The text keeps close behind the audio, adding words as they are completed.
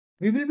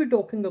We will be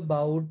talking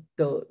about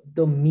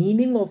the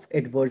meaning of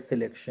adverse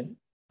selection,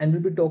 and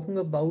we'll be talking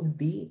about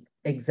the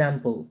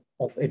example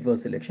of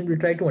adverse selection. We'll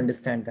try to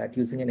understand that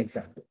using an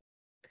example.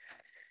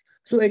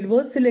 So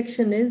adverse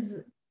selection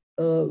is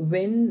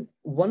when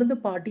one of the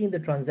party in the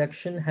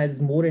transaction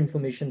has more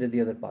information than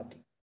the other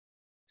party.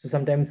 So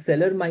sometimes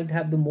seller might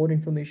have the more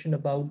information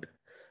about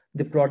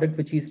the product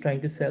which he's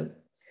trying to sell.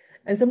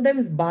 And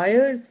sometimes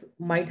buyers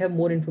might have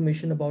more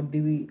information about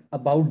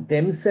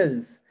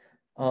themselves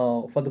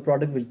for the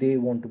product which they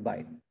want to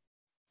buy.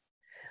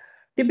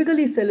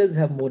 Typically, sellers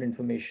have more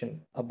information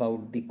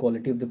about the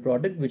quality of the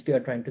product which they are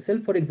trying to sell.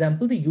 For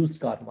example, the used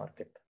car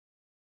market.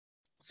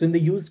 So in the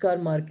used car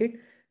market,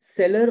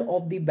 seller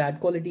of the bad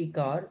quality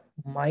car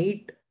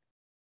might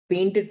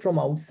paint it from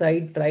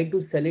outside, try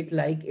to sell it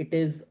like it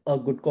is a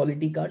good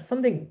quality car,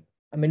 something,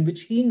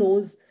 which he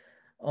knows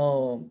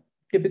uh,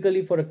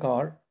 typically for a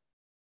car,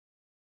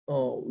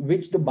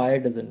 which the buyer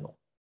doesn't know.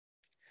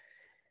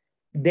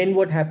 Then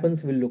what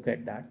happens, we'll look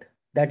at that.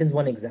 That is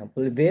one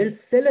example where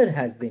seller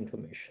has the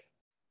information.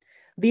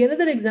 The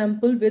another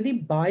example where the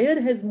buyer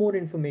has more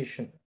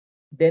information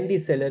than the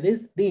seller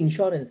is the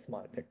insurance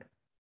market.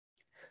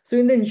 So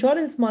in the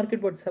insurance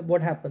market,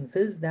 what happens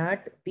is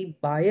that the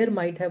buyer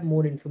might have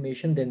more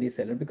information than the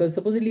seller, because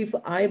supposedly if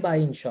I buy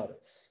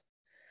insurance,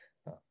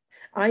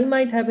 I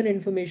might have an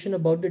information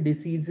about the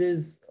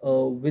diseases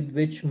with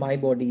which my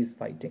body is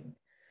fighting.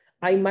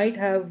 I might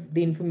have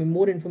the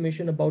more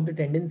information about the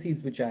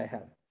tendencies which I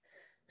have.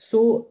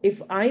 So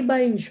if I buy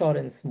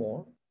insurance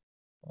more,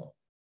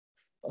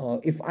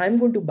 if I'm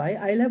going to buy,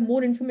 I'll have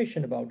more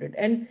information about it.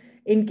 And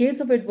in case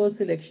of adverse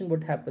selection,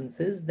 what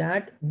happens is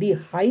that the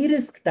high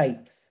risk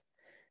types,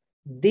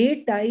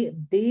 they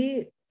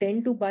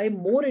tend to buy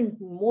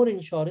more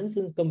insurance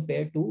as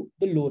compared to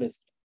the low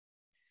risk.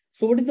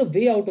 So what is the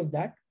way out of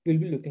that? We'll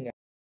be looking at.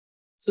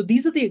 So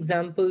these are the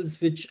examples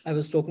which I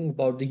was talking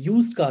about, the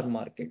used car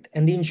market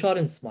and the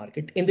insurance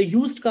market. In the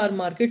used car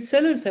market,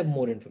 sellers have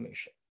more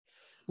information,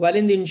 while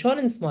in the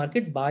insurance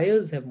market,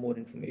 buyers have more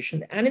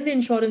information. And in the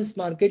insurance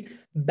market,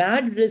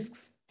 bad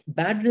risks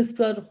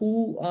are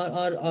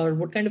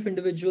what kind of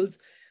individuals?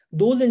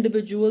 Those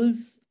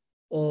individuals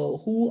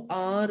who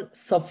are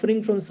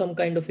suffering from some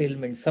kind of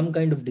ailment, some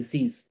kind of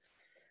disease.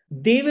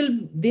 They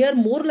are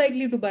more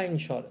likely to buy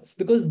insurance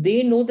because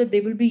they know that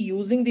they will be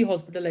using the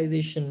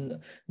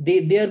hospitalization.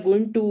 They are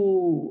going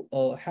to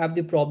have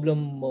the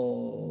problem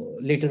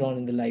later on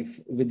in the life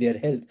with their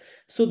health.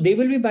 So they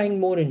will be buying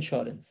more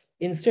insurance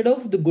instead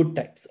of the good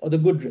types or the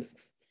good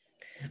risks.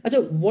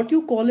 Achha, what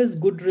you call as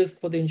good risk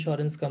for the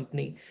insurance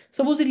company?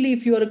 Supposedly,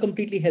 if you are a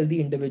completely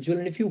healthy individual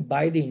and if you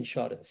buy the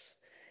insurance,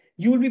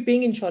 you will be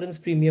paying insurance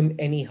premium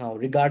anyhow,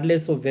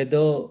 regardless of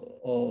whether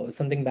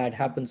something bad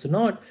happens or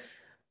not.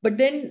 But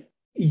then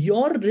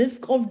your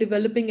risk of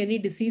developing any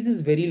disease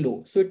is very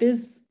low. So it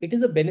is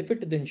a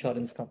benefit to the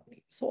insurance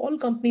company. So all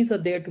companies are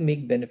there to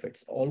make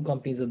benefits. All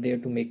companies are there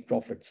to make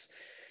profits.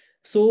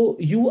 So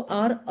you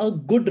are a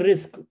good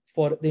risk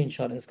for the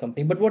insurance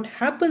company. But what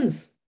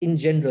happens in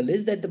general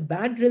is that the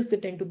bad risks, they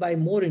tend to buy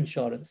more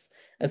insurance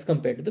as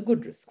compared to the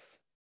good risks,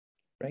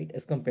 right?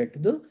 As compared to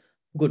the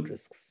good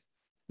risks.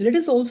 Let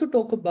us also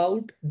talk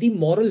about the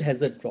moral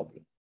hazard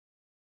problem.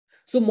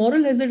 So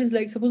moral hazard is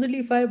like, supposedly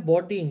if I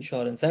bought the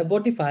insurance, I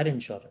bought the fire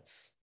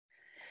insurance,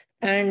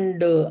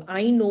 and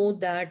I know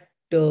that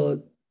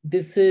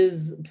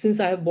since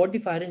I have bought the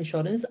fire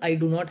insurance, I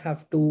do not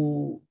have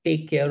to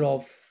take care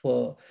of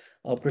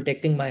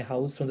protecting my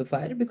house from the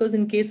fire, because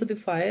in case of the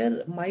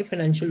fire, my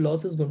financial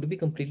loss is going to be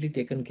completely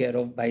taken care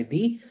of by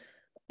the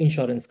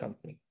insurance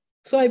company.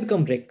 So I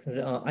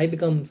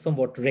become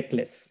somewhat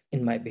reckless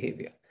in my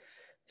behavior.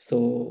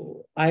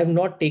 So I have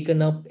not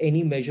taken up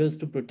any measures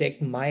to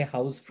protect my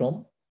house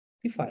from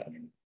the fire.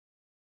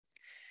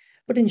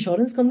 But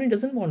insurance company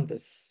doesn't want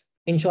this.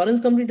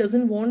 Insurance company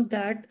doesn't want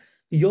that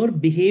your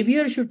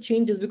behavior should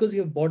change just because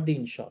you have bought the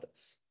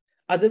insurance.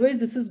 Otherwise,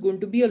 this is going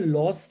to be a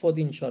loss for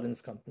the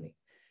insurance company.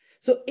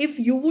 So if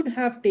you would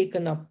have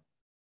taken up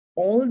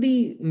all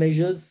the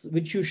measures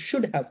which you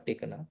should have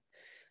taken up,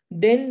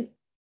 then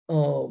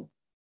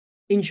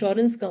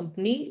insurance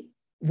company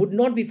would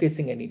not be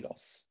facing any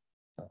loss.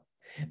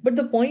 But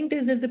the point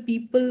is that the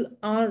people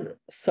are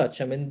such,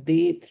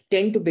 they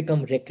tend to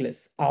become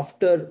reckless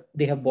after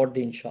they have bought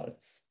the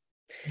insurance.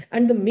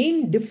 And the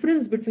main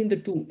difference between the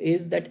two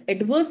is that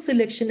adverse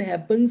selection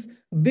happens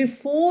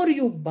before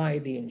you buy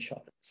the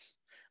insurance,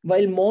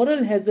 while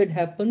moral hazard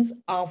happens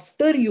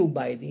after you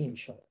buy the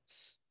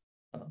insurance.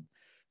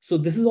 So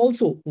this is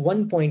also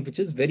one point which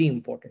is very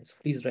important. So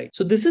please write.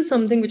 So this is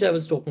something which I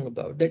was talking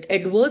about, that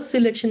adverse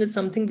selection is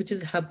something which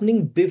is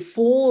happening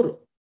before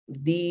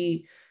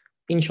the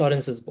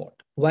insurance is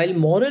bought, while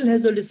moral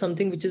hazard is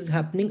something which is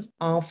happening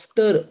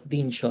after the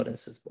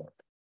insurance is bought.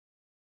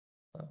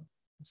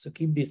 So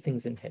keep these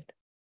things in head.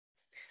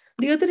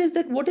 The other is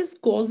that what is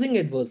causing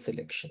adverse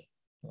selection?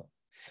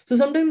 So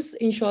sometimes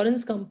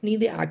insurance company,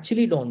 they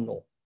actually don't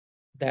know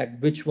that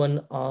which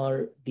one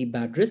are the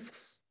bad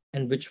risks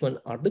and which one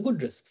are the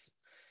good risks.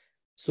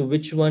 So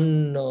which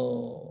one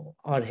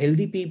are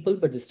healthy people,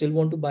 but they still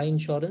want to buy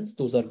insurance?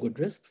 Those are good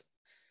risks.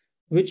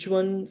 Which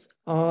ones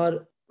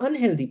are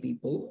unhealthy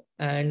people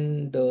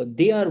and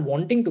they are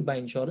wanting to buy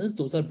insurance?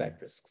 Those are bad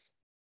risks.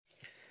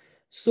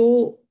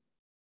 So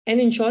an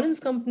insurance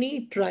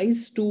company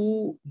tries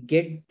to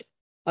get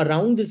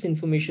around this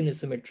information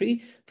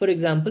asymmetry. For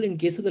example, in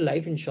case of the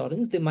life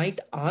insurance, they might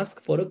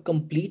ask for a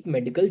complete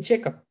medical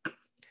checkup.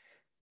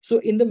 So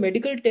in the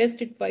medical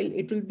test,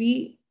 it will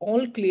be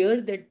all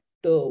clear that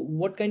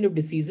what kind of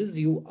diseases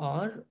you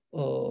are,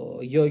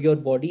 your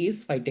body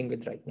is fighting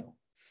with right now.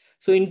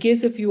 So in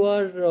case if you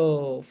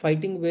are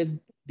fighting with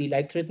the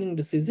life-threatening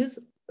diseases,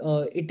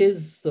 it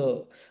is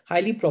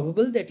highly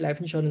probable that life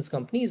insurance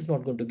company is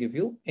not going to give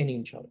you any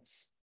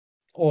insurance,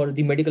 or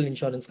the medical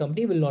insurance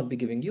company will not be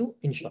giving you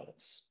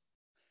insurance.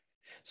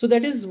 So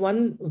that is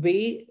one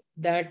way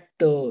that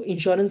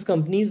insurance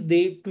companies,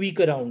 they tweak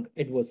around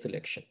adverse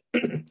selection.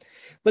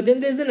 But then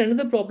there's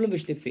another problem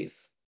which they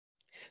face.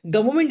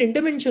 Government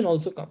intervention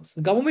also comes.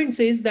 Government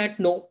says that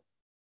no,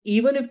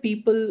 even if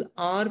people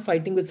are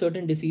fighting with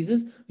certain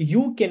diseases,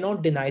 you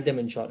cannot deny them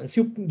insurance.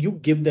 You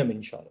give them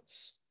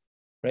insurance,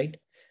 right?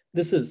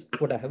 This is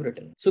what I have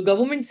written. So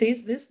government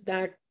says this,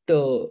 that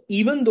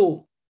even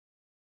though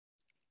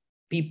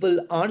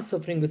people are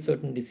suffering with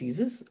certain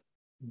diseases,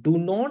 do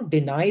not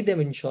deny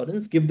them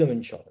insurance, give them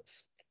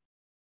insurance.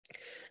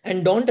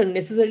 And don't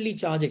unnecessarily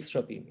charge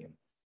extra premium.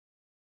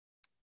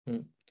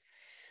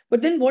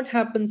 But then what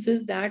happens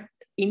is that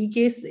in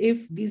case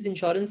if these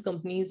insurance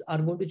companies are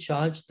going to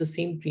charge the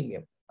same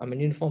premium, I mean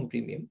uniform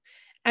premium,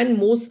 and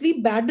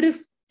mostly bad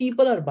risk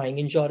people are buying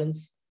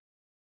insurance,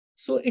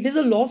 so it is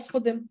a loss for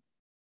them.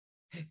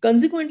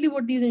 Consequently,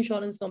 what these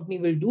insurance company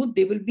will do,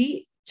 they will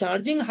be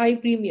charging high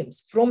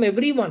premiums from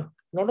everyone,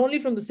 not only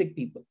from the sick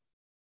people.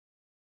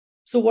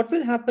 So what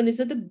will happen is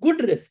that the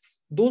good risks,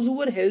 those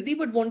who are healthy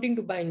but wanting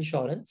to buy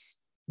insurance,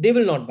 they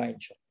will not buy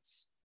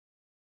insurance.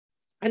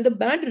 And the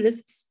bad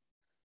risks,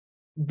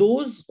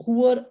 those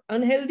who are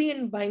unhealthy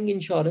and buying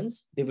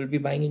insurance, they will be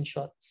buying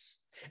insurance.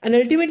 And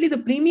ultimately, the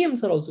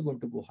premiums are also going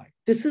to go high.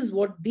 This is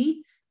what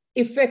the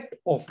effect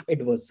of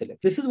adverse selection.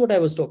 This is what I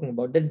was talking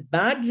about, that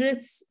bad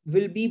risks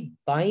will be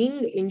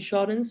buying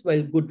insurance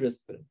while good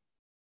risk will.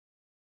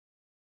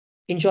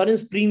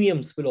 Insurance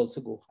premiums will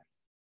also go high.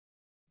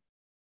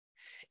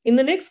 In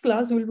the next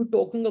class, we'll be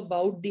talking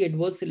about the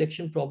adverse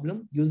selection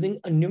problem using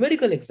a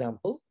numerical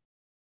example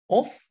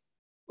of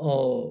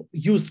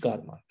used car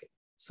market.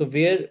 So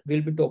where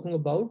we'll be talking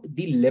about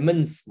the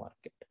lemons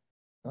market.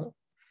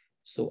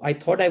 So I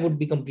thought I would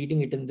be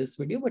completing it in this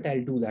video, but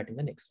I'll do that in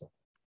the next one.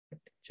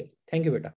 Thank you, beta.